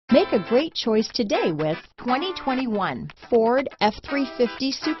Make a great choice today with 2021 Ford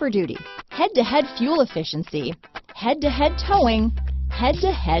F-350 Super Duty. Head-to-head fuel efficiency, head-to-head towing,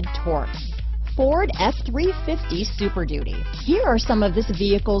 head-to-head torque. Ford F-350 Super Duty. Here are some of this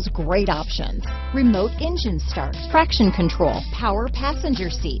vehicle's great options: remote engine start, traction control, power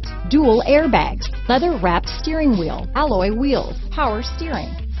passenger seat, dual airbags, leather-wrapped steering wheel, alloy wheels, power steering,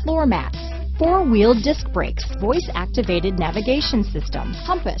 floor mats, four-wheel disc brakes, voice-activated navigation system,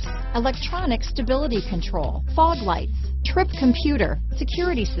 compass, electronic stability control, fog lights, trip computer,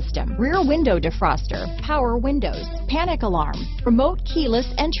 security system, rear window defroster, power windows, panic alarm, remote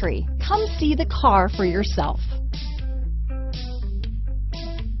keyless entry. Come see the car for yourself.